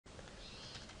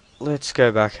let's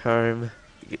go back home.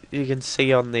 You can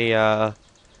see on the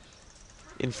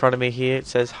in front of me here it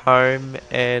says home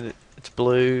and it's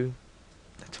blue.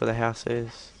 That's where the house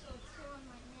is.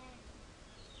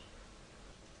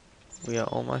 We are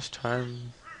almost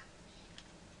home.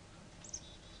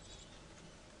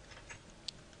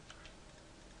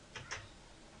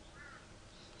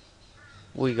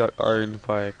 We got owned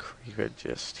by a creeper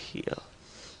just here.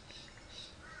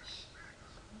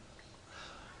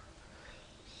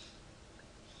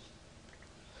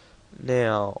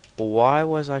 Now, why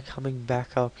was I coming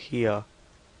back up here?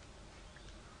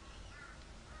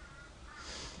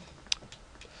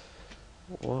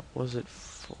 What was it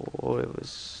for? It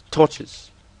was torches.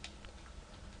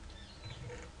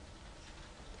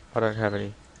 I don't have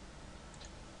any.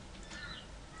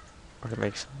 I can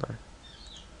make some though.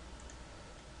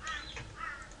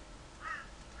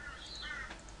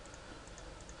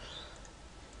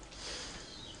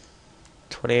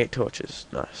 "28 torches,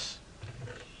 nice.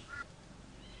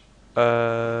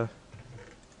 Uh,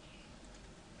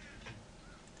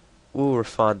 we'll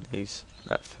refine these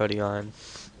at 30 iron.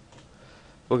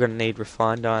 We're gonna need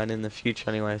refined iron in the future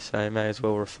anyway, so may as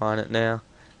well refine it now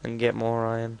and get more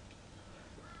iron.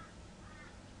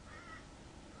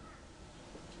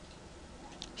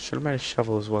 Should have made a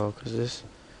shovel as well, because this is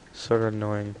sort of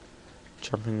annoying,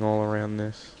 jumping all around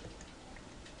this.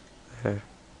 There.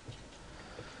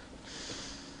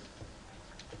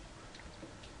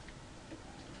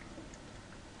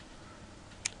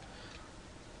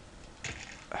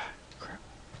 Crap.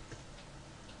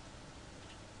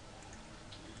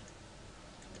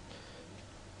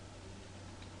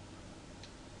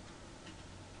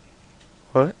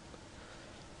 What?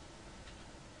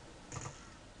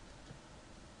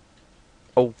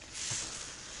 Oh.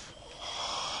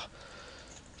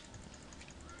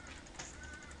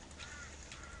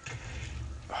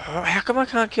 How come I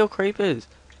can't kill creepers?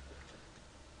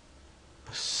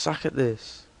 I suck at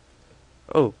this.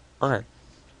 Oh, iron.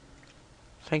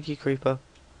 Thank you, creeper.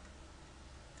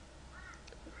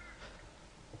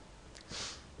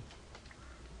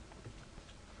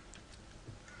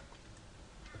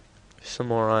 Some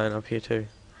more iron up here too.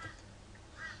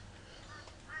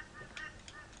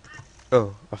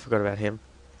 Oh, I forgot about him.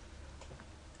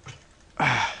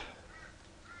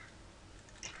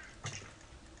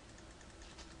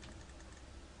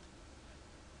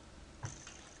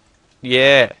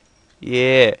 Yeah.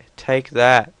 Yeah. Take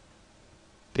that,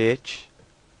 bitch.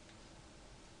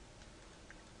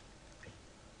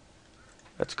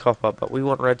 That's copper, but we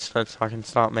want redstone so I can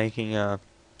start making the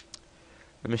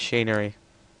machinery.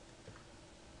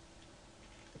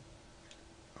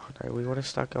 Oh no, we want to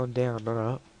start going down, not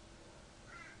up.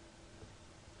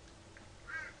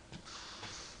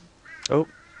 Oh.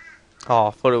 Oh,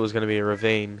 I thought it was going to be a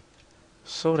ravine.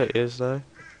 Sorta is though.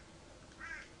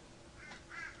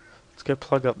 Let's go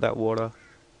plug up that water.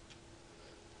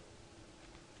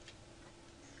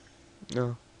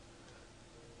 No.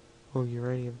 Oh,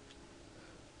 uranium.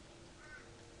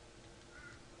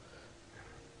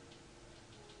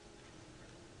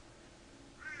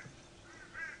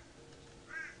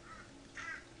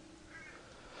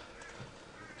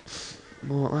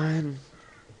 More iron.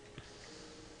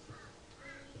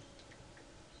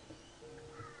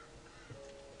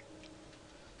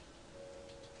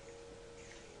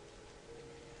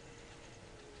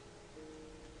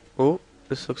 Oh,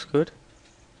 this looks good.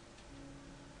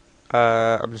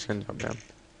 I'm just gonna jump down.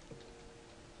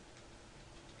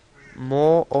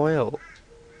 More oil.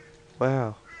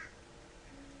 Wow.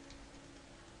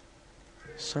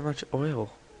 So much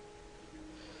oil.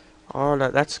 Oh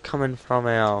no, that's coming from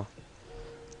our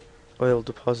oil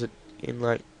deposit in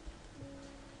like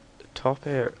the top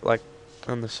air, like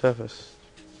on the surface.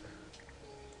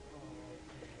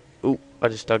 Ooh, I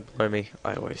just dug below me.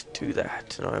 I always do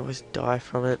that, and I always die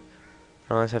from it.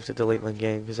 I always have to delete my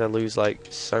game because I lose like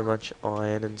so much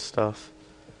iron and stuff,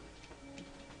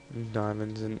 and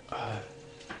diamonds, and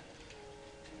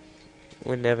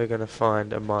we're never gonna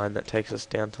find a mine that takes us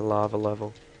down to lava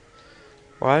level.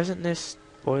 Why isn't this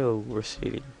oil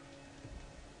receding?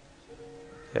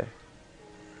 There.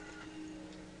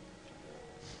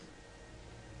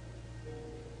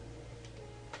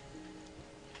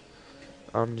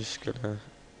 I'm just gonna...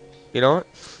 You know what?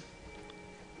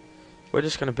 We're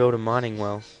just gonna build a mining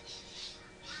well.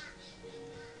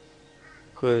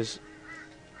 Because,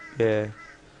 yeah,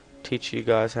 teach you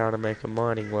guys how to make a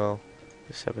mining well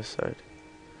this episode.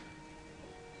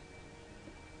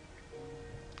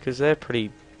 Because they're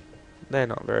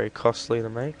not very costly to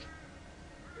make.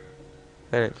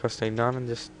 They don't cost any diamond,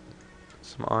 just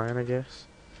some iron, I guess.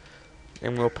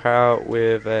 And we'll power it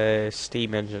with a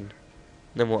steam engine.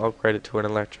 Then we'll upgrade it to an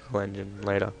electrical engine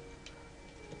later.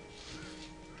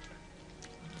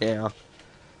 Yeah.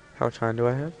 How much iron do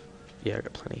I have? Yeah, I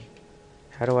got plenty.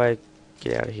 How do I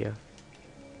get out of here?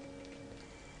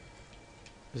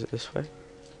 Is it this way?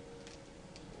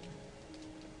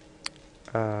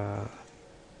 I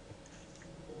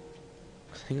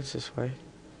think it's this way.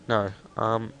 No.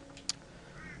 I'm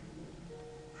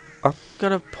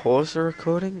gonna pause the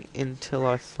recording until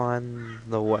I find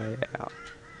the way out.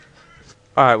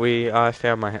 Alright, I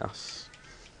found my house.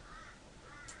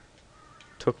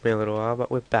 Took me a little while, but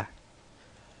we're back.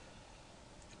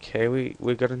 Okay,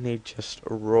 we're gonna need just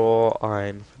raw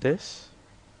iron for this.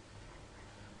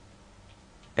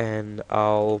 And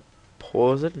I'll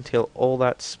pause it until all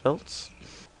that smelts.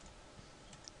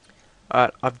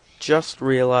 Alright, I've just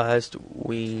realised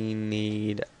we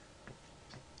need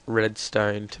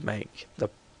redstone to make the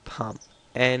pump.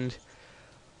 And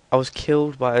I was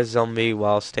killed by a zombie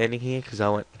while standing here because I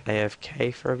went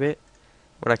AFK for a bit.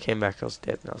 When I came back I was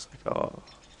dead and I was like, oh.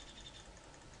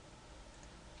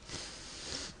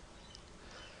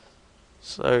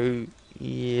 So,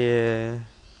 yeah.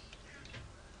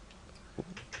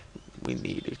 We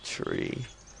need a tree.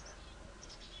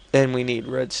 And we need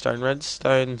redstone.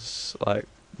 Redstone's like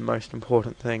the most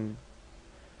important thing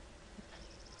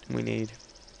we need.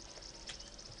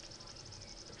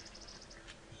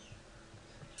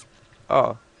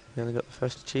 Oh, we only got the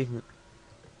first achievement.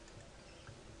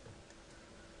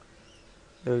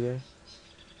 There we go.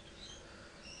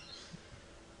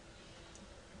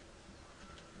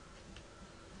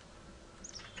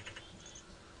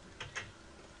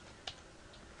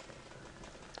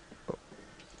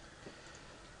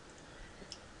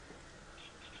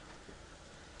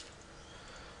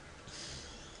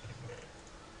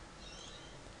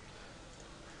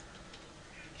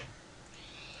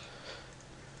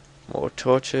 More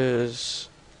torches.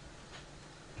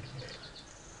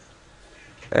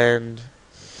 And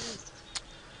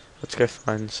let's go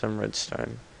find some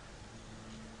redstone.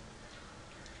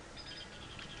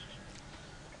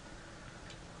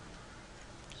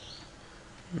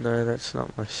 No, that's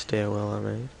not my stairwell I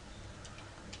made.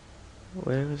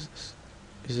 Where is this?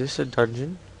 Is this a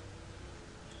dungeon?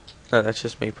 No, that's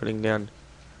just me putting down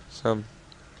some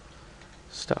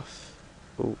stuff.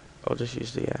 Ooh, I'll just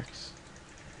use the axe.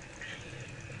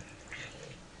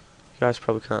 You guys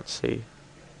probably can't see.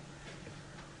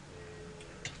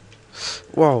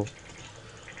 Whoa!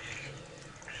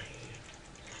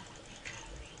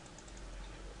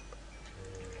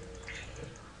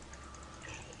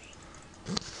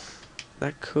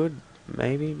 That could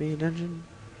maybe be a dungeon.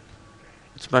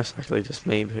 It's most likely just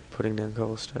me putting down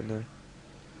cobblestone though.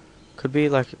 Could be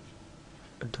like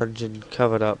a dungeon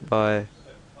covered up by...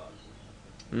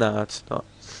 No, it's not.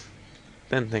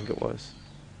 Didn't think it was.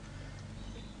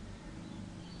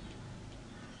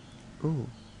 Ooh.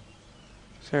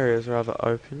 This area is rather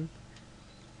open.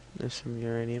 There's some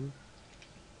uranium.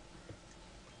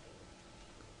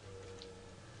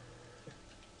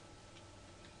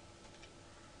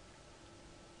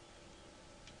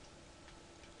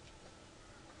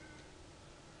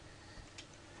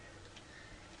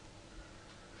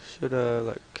 Should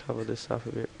like cover this up a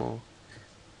bit more.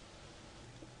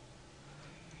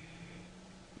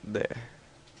 There.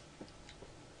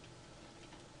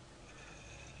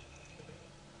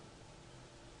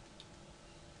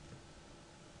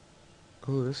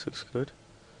 Oh, this looks good.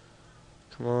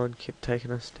 Come on, keep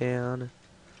taking us down.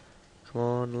 Come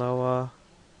on, lower.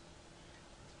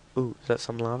 Ooh, is that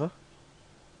some lava?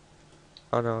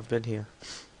 Oh no, I've been here.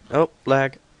 Oh,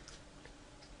 lag.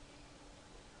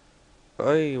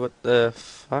 Oi, what the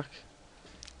fuck?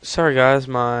 Sorry guys,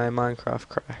 my Minecraft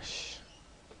crashed.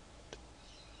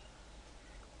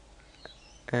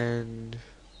 And...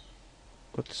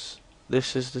 what's...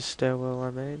 this is the stairwell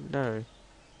I made? No.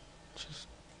 Just...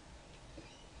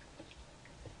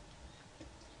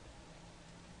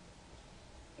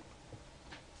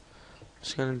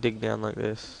 gonna dig down like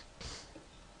this.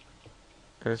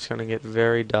 And it's gonna get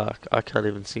very dark. I can't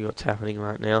even see what's happening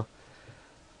right now.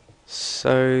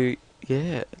 So,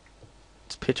 yeah.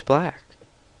 It's pitch black.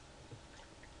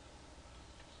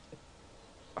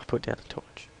 I put down a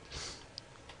torch.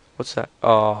 What's that?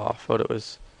 Oh, I thought it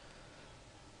was...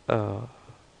 oh,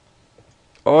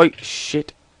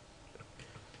 shit.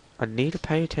 I need to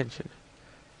pay attention.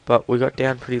 But we got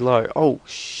down pretty low. Oh,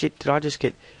 shit, did I just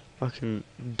get fucking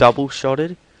double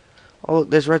shotted? Oh, look,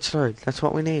 there's redstone. That's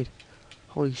what we need.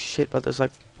 Holy shit, but there's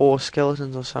like 4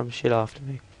 skeletons or some shit after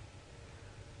me.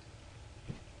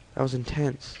 That was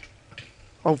intense.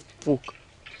 Oh, fuck.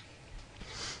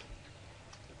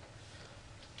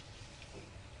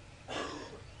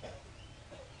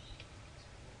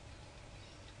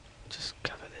 just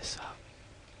cover this up.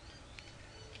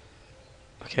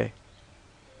 Okay.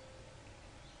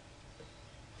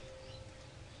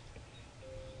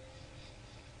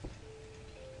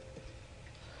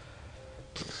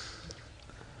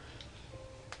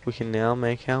 We can now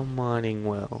make our mining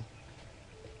well.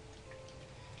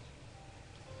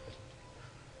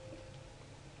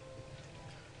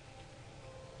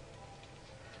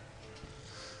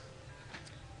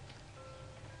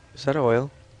 Is that oil?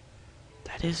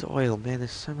 That is oil, man. There's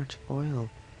so much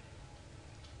oil.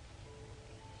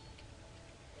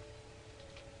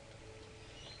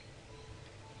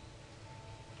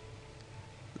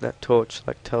 That torch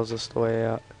like tells us the way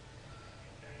out.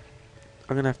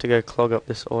 I'm gonna have to go clog up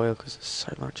this oil because there's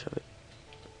so much of it.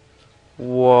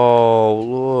 Whoa,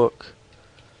 look.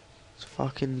 It's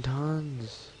fucking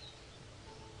tons.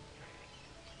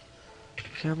 Look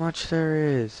how much there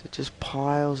is. It just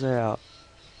piles out.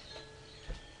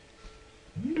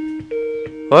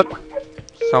 What?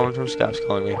 Someone from Scout's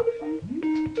calling me.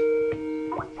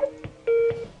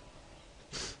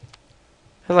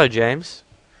 Hello, James.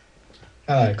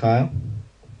 Hello, Kyle.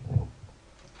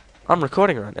 I'm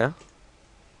recording right now.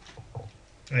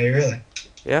 Are you really?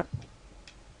 Yeah.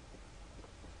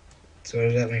 So what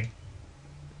does that mean?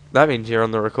 That means you're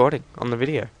on the recording, on the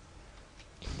video.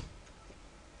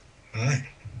 Hi.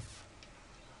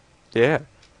 Yeah.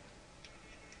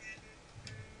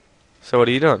 So what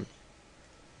are you doing?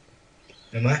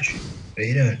 Not much. What are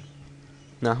you doing?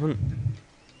 Nothing.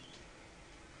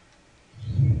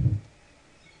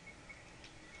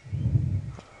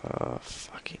 Oh,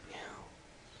 fucking hell.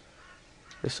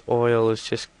 This oil is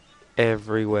just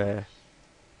everywhere.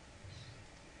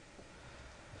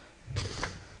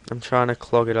 I'm trying to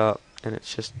clog it up, and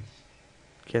it's just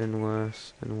getting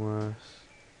worse and worse.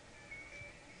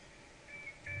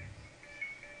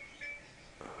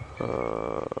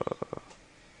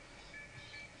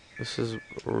 This is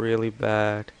really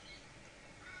bad.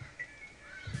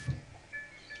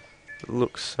 It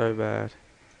looks so bad.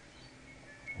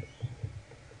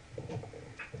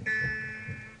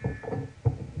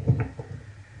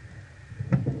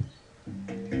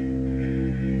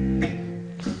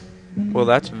 Well,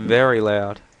 that's very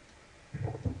loud.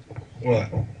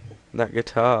 What? That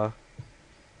guitar.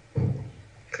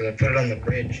 Because I put it on the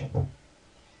bridge.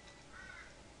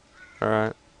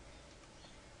 Alright.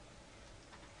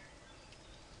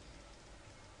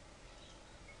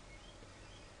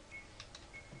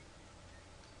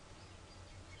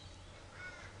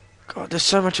 God, there's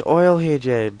so much oil here,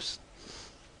 James.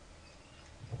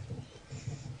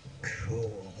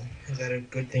 Cool. Is that a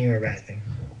good thing or a bad thing?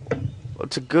 Well,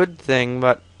 it's a good thing,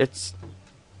 but it's...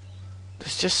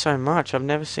 There's just so much. I've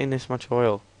never seen this much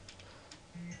oil.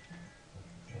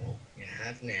 You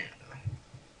have now.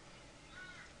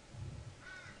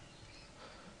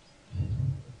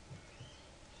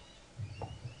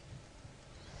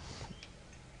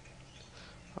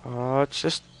 Oh, it's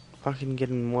just fucking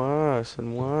getting worse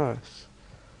and worse.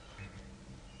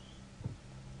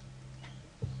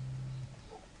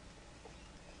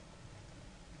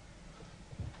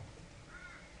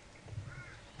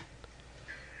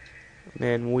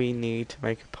 Man, we need to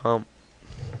make a pump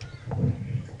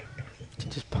to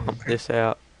just pump this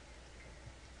out.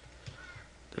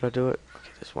 Did I do it? Okay,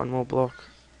 there's one more block.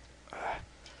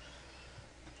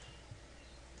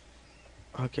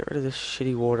 I'll get rid of this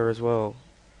shitty water as well.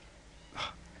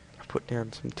 I put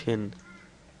down some tin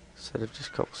instead of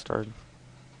just cobblestone.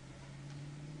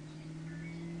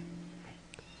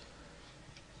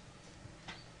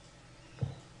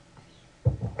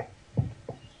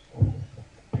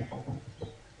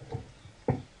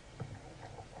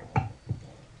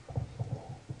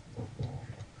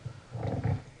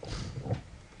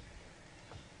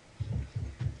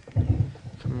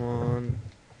 Come on.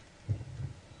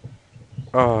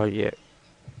 Oh, yeah.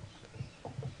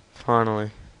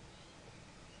 Finally.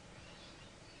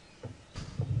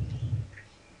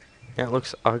 Yeah, it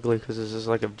looks ugly because this is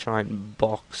like a giant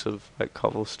box of like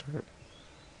cobblestone.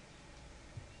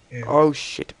 Yeah. Oh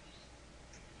shit.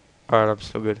 Alright, I'm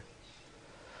still good.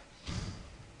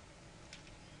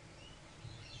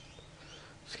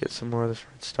 Let's get some more of this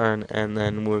redstone and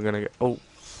then we're gonna get... Oh.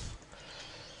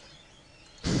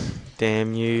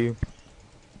 Damn you.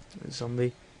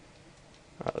 Zombie.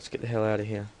 Alright, let's get the hell out of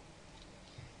here.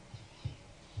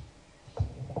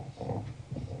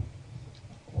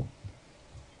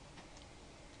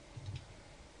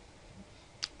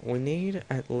 We need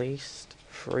at least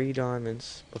 3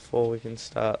 diamonds before we can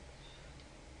start,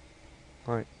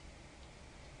 like,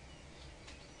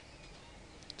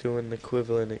 doing the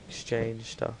equivalent exchange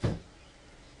stuff.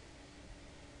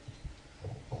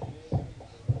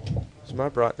 Is my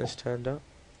brightness turned up?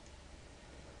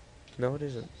 No, it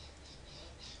isn't.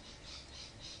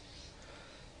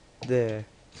 There.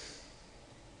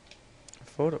 I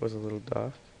thought it was a little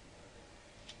dark.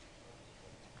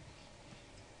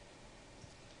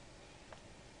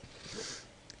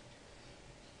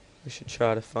 We should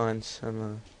try to find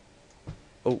some,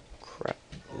 oh, crap.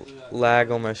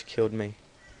 Lag almost killed me.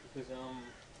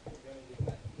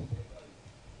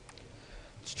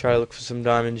 Let's try to look for some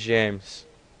diamond gems.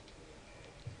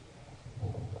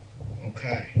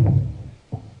 Okay.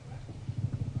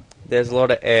 There's a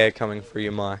lot of air coming through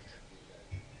your mic.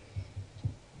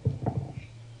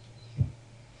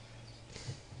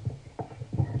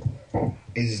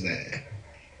 Is there?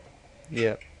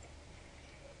 Yep.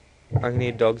 I can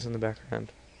hear dogs in the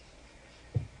background.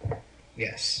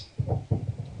 Yes.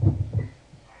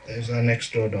 Those are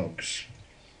next door dogs.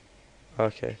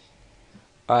 Okay.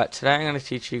 Alright, today I'm going to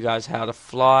teach you guys how to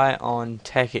fly on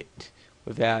Tekkit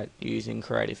without using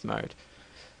creative mode.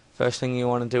 First thing you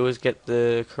want to do is get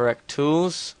the correct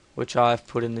tools, which I've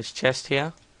put in this chest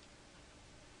here.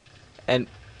 And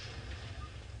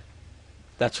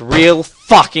that's real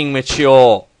fucking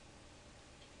mature.